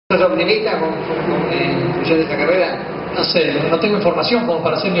¿Sos optimista con inclusión de esa carrera? No sé, no tengo información como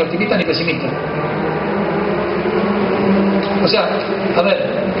para ser ni optimista ni pesimista. O sea, a ver,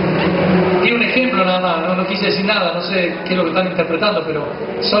 di un ejemplo nada más, no quise decir nada, no sé qué es lo que están interpretando, pero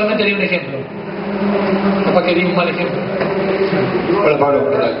solamente di un ejemplo. Capaz que di un mal ejemplo. Hola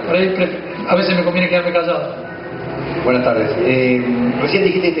Pablo, ¿qué tal? Por ahí a veces me conviene quedarme callado. Buenas tardes. Recién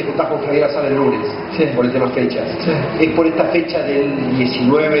dijiste que te juntás con Javier Azar el lunes, sí, por el tema fechas. Sí. ¿Es por esta fecha del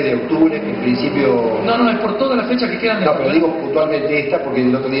 19 de octubre que en principio...? No, es por todas las fechas que quedan de... No, pero digo puntualmente esta porque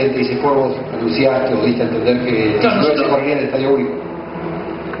el otro día te hice fuegos, anunciaste o diste a entender que claro, el 19 se correría en el Estadio Único.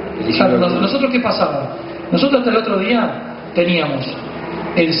 Claro, nosotros ¿qué pasaba? Nosotros hasta el otro día teníamos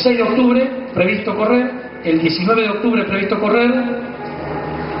el 6 de octubre previsto correr, el 19 de octubre previsto correr,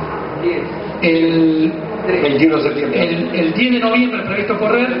 el 21 de septiembre. El 10 de noviembre previsto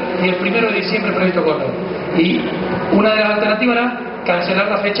correr y el 1 de diciembre previsto correr. Y una de las alternativas era cancelar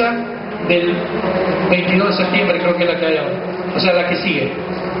la fecha del 22 de septiembre, creo que es la que hay ahora. O sea, la que sigue.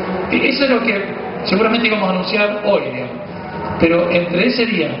 Eso es lo que seguramente íbamos a anunciar hoy, digamos. Pero entre ese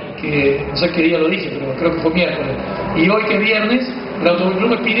día, que no sé qué día lo dije, pero creo que fue miércoles, y hoy que es viernes, el Automóvil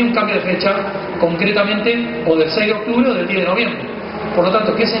Club me pide un cambio de fecha, concretamente o del 6 de octubre o del 10 de noviembre. Por lo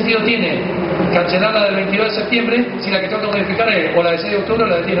tanto, ¿qué sentido tiene cancelar la del 22 de septiembre si la que tengo que modificar es o la del 6 de octubre o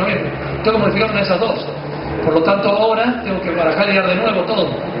la del 10 de noviembre? Tengo que modificar una de esas dos. Por lo tanto, ahora tengo que barajar y dar de nuevo todo.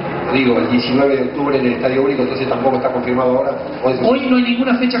 Digo, el 19 de octubre en el Estadio Único, entonces tampoco está confirmado ahora. Hoy no hay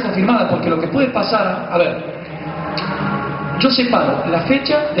ninguna fecha confirmada, porque lo que puede pasar, a ver, yo separo la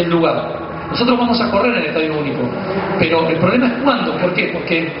fecha del lugar. Nosotros vamos a correr en el Estadio Único, pero el problema es cuándo. ¿Por qué?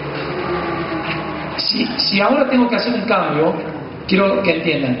 Porque si ahora tengo que hacer un cambio, quiero que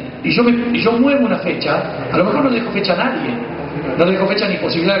entiendan, y yo muevo una fecha, a lo mejor no le dejo fecha a nadie, no le dejo fecha ni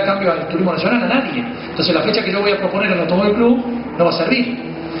posibilidad de cambio al turismo nacional a nadie. Entonces la fecha que yo voy a proponer al Automóvil Club no va a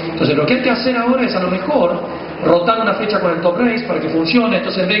servir. Entonces lo que hay que hacer ahora es a lo mejor rotar una fecha con el Top Race para que funcione.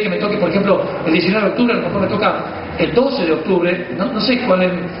 Entonces en vez de que me toque, por ejemplo, el 19 de octubre, a lo mejor me toca el 12 de octubre, no sé cuál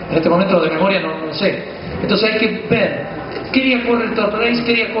es, en este momento de memoria no sé. Entonces hay que ver qué día corre el Top Race,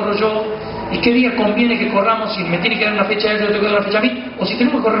 qué día corro yo, y qué día conviene que corramos, si me tiene que dar una fecha a él, yo le tengo que dar una fecha a mí, o si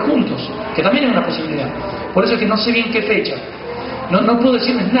tenemos que correr juntos, que también es una posibilidad. Por eso es que no sé bien qué fecha. No puedo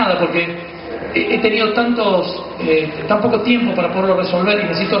decirles nada porque he tenido tan poco tiempo para poderlo resolver y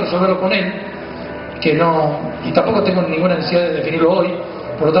necesito resolverlo con él, que no, y tampoco tengo ninguna necesidad de definirlo hoy,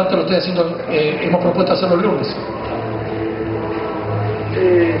 por lo tanto lo estoy haciendo, hemos propuesto hacerlo el lunes.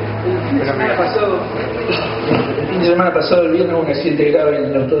 El fin de semana pasado, el viernes, hubo un accidente grave en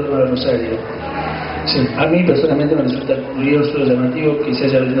el Autódromo de Rosario. Sí. A mí personalmente me resulta curioso, llamativo que se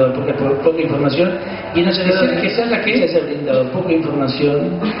haya brindado poca información y no se haya brindado poca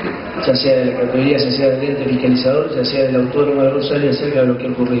información, ya sea de la categoría, ya sea del ente fiscalizador, ya sea del Autódromo de Rosario, acerca de lo que ha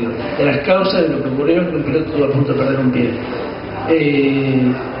ocurrido, de las causas de lo que ocurrió, que un piloto estuvo a punto de perder un pie.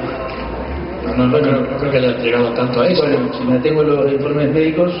 No creo que haya llegado tanto a eso. Bueno, si me tengo los informes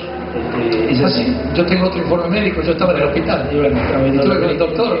médicos, es así. Sí, yo tengo otro informe médico, yo estaba en el hospital. Y bueno, estuve con el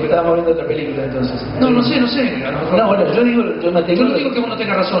doctor. Estábamos viendo otra película entonces. No sé. No, bueno, yo no digo que vos no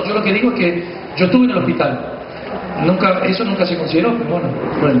tengas razón, yo lo que digo es que yo estuve en el hospital. Eso nunca se consideró, pero bueno.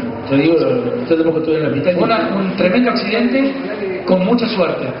 Bueno, yo tampoco estuve en el hospital. Fue un tremendo accidente con mucha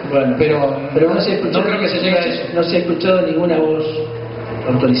suerte. Bueno, pero no creo que se llegue a eso. No se ha escuchado ninguna voz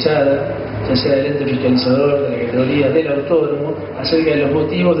autorizada, ya sea del ente fiscalizador, de la categoría, del autódromo, acerca de los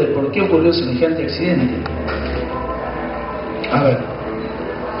motivos de por qué ocurrió semejante accidente. A ver,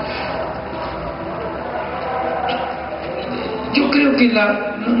 yo creo que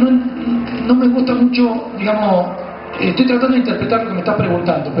no me gusta mucho, digamos, estoy tratando de interpretar lo que me estás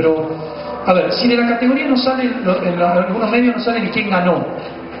preguntando, pero a ver, si de la categoría no sale, en algunos medios no sale ni quién ganó,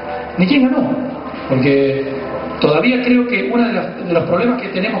 porque todavía creo que uno de los problemas que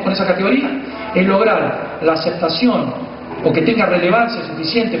tenemos con esa categoría es lograr la aceptación o que tenga relevancia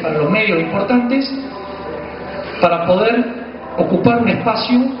suficiente para los medios importantes para poder ocupar un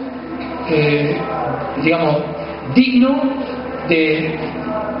espacio, digamos, digno de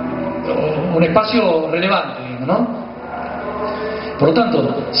un espacio relevante, ¿no? Por lo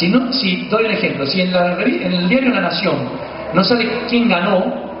tanto, si doy un ejemplo, si en el diario La Nación no sale quién ganó,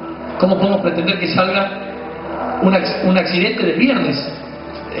 ¿cómo podemos pretender que salga un accidente del viernes?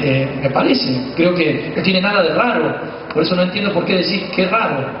 Me parece, creo que no tiene nada de raro, por eso no entiendo por qué decir que es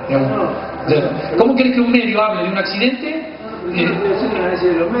raro, digamos. ¿Cómo querés que un medio hable de un accidente?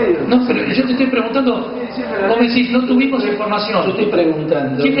 No, pero yo te estoy preguntando, vos me decís, no tuvimos información. Yo estoy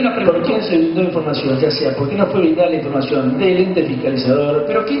preguntando, ¿quién me la preguntó? ¿Por qué se brindó información? Ya sea, ¿por qué no fue brindada la información del ente fiscalizador?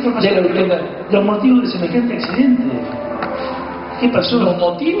 ¿Pero qué información? Los motivos de semejante accidente. ¿Qué pasó? Los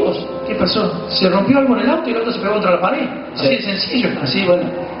motivos. ¿Qué pasó? Se rompió algo en el auto y el auto se pegó contra la pared. Así de sencillo. Así, bueno.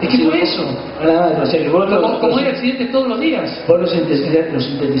 Es que fue eso. Nada más, o sea, que vos Como hay accidentes todos los días. Vos lo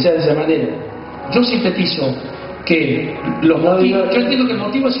sintetizás de esa manera. Yo sintetizo que los motivos. Yo entiendo que el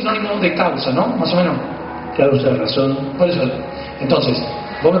motivo es sinónimo de causa, ¿no? Más o menos. Causa, razón. Por eso. Entonces,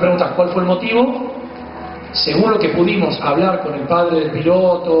 vos me preguntás cuál fue el motivo. Según lo que pudimos hablar con el padre del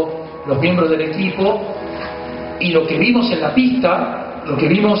piloto, los miembros del equipo, y lo que vimos en la pista, lo que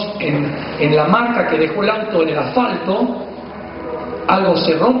vimos en la marca que dejó el auto en el asfalto, algo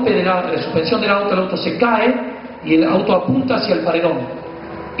se rompe de la suspensión del auto, el auto se cae y el auto apunta hacia el paredón.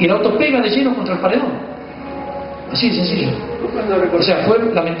 Y el auto pega de lleno contra el paredón. Así de sencillo. O sea, fue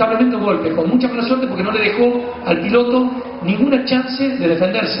lamentablemente un golpe con mucha mala suerte porque no le dejó al piloto ninguna chance de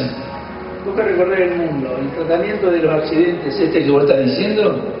defenderse. Busca recorrer el mundo. El tratamiento de los accidentes, que vos estás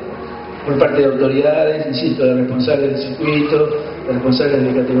diciendo, por parte de autoridades, insisto, de responsables del circuito, de responsables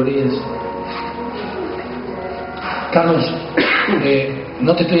de categorías. Carlos,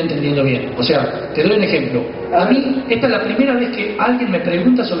 no te estoy entendiendo bien. O sea, te doy un ejemplo. A mí, esta es la primera vez que alguien me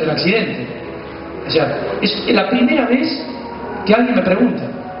pregunta sobre el accidente. O sea, es la primera vez que alguien me pregunta.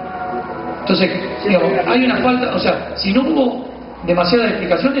 Entonces, digamos, hay una falta, o sea, si no hubo demasiadas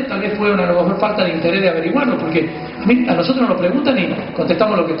explicaciones, tal vez fue una falta de interés de averiguarlo, porque a nosotros nos lo preguntan y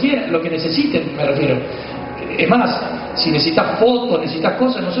contestamos lo que quieran, lo que necesiten, me refiero. Es más, si necesitas fotos, necesitas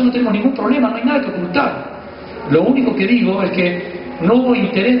cosas, nosotros no tenemos ningún problema, no hay nada que ocultar. Lo único que digo es que no hubo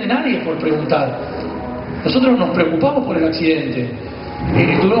interés de nadie por preguntar. Nosotros nos preocupamos por el accidente.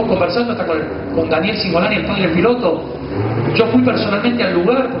 Estuvimos conversando hasta con Daniel Singolani, el padre del piloto. Yo fui personalmente al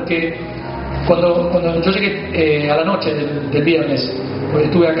lugar porque cuando yo llegué a la noche del viernes, pues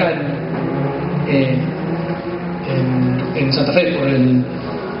estuve acá en Santa Fe por el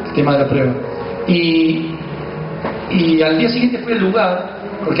tema de la prueba. Y al día siguiente fui al lugar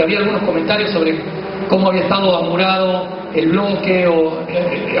porque había algunos comentarios sobre cómo había estado amurado el bloque o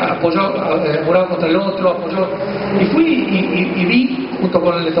amurado contra el otro, y fui y vi junto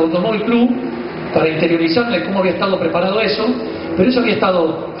con el Automóvil Club para interiorizarle cómo había estado preparado eso, pero eso había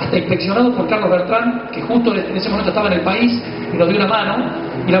estado hasta inspeccionado por Carlos Bertrán, que justo en ese momento estaba en el país y nos dio una mano,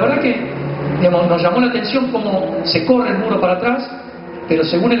 y la verdad que, digamos, nos llamó la atención cómo se corre el muro para atrás, pero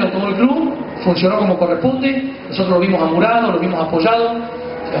según el Automóvil Club funcionó como corresponde, nosotros lo vimos amurado, lo vimos apoyado,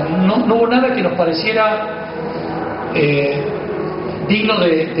 no hubo nada que nos pareciera digno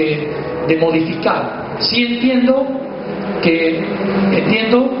de modificar. Sí entiendo que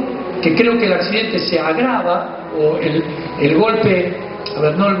creo que el accidente se agrava, o el golpe,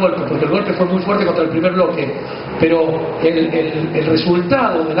 no el golpe, porque el golpe fue muy fuerte contra el primer bloque, pero el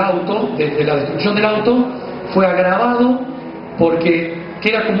resultado del auto, de la destrucción del auto, fue agravado porque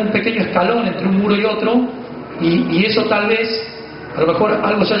queda como un pequeño escalón entre un muro y otro, y eso tal vez, a lo mejor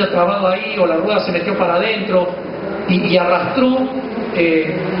algo se haya trabado ahí, o la rueda se metió para adentro y arrastró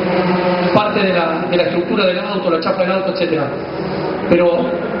parte de la estructura del auto, la chapa del auto, etc. Pero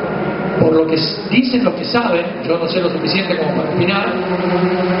por lo que dicen los que saben, yo no sé lo suficiente como para opinar,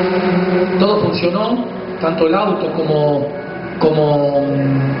 todo funcionó, tanto el auto como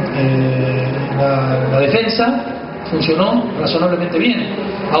la defensa funcionó razonablemente bien.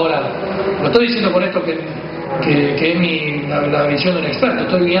 Ahora, no estoy diciendo con esto que es la visión de un experto,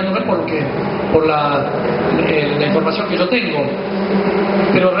 estoy guiándome por la información que yo tengo.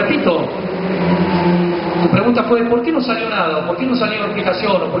 Pero repito, tu pregunta fue ¿por qué no salió nada? ¿O por qué no salió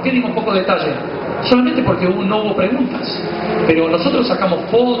explicación? ¿O por qué dimos poco detalle? Solamente porque no hubo preguntas. Pero nosotros sacamos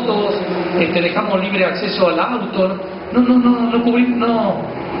fotos, dejamos libre acceso al auto, no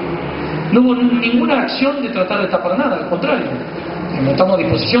hubo ninguna acción de tratar de tapar nada, al contrario. Estamos a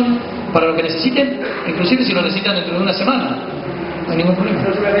disposición para lo que necesiten, inclusive si lo necesitan dentro de una semana. No hay ningún problema.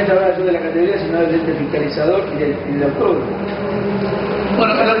 No solamente habla yo de la categoría, sino del ente fiscalizador y del autódromo.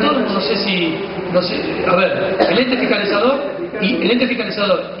 Bueno, el autódromo no sé, a ver, el ente fiscalizador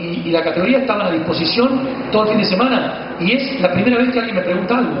y la categoría estaban a disposición todo el fin de semana, y es la primera vez que alguien me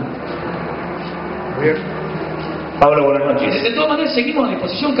pregunta algo. Bien. Pablo, buenas noches. De todas maneras, seguimos a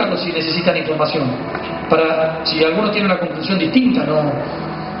disposición, Carlos, si necesitan información. Si alguno tiene una conclusión distinta, no.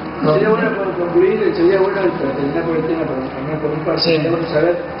 Sería bueno concluir, sería bueno para terminar por el tema, para terminar por un parte, queremos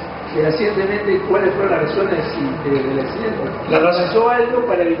saber fehacientemente cuáles fueron las razones del accidente. ¿Pasó algo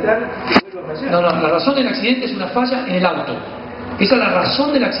para evitar que vuelva a pasar? No, la razón del accidente es una falla en el auto. Esa es la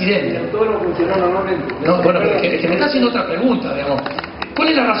razón del accidente. Todo lo funcionó normalmente. No, bueno, es que me está haciendo otra pregunta, digamos. ¿Cuál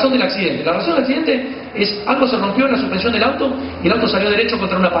es la razón del accidente? La razón del accidente es algo se rompió en la suspensión del auto y el auto salió derecho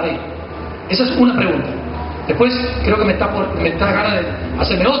contra una pared. Esa es una pregunta. Después creo que me está ganas de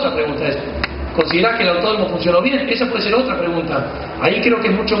hacerme otra pregunta. ¿considerás que el autódromo funcionó bien? Esa puede ser otra pregunta. Ahí creo que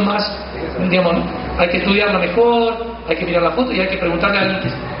es mucho más, digamos, hay que estudiarla mejor, hay que mirar la foto y hay que preguntarle a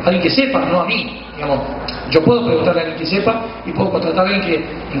alguien que sepa, no a mí. Digamos, yo puedo preguntarle a alguien que sepa y puedo contratar a alguien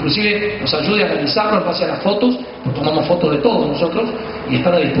que inclusive nos ayude a analizarlo en base a las fotos, pues tomamos fotos de todos nosotros y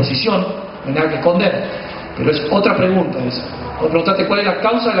están a disposición, no hay nada que esconder. Pero es otra pregunta esa. O preguntarte cuál es la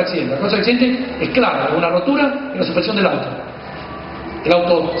causa del accidente. La causa del accidente es clara, una rotura en la suspensión del auto. El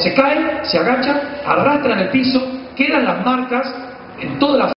auto se cae, se agacha, arrastra en el piso, quedan las marcas en toda la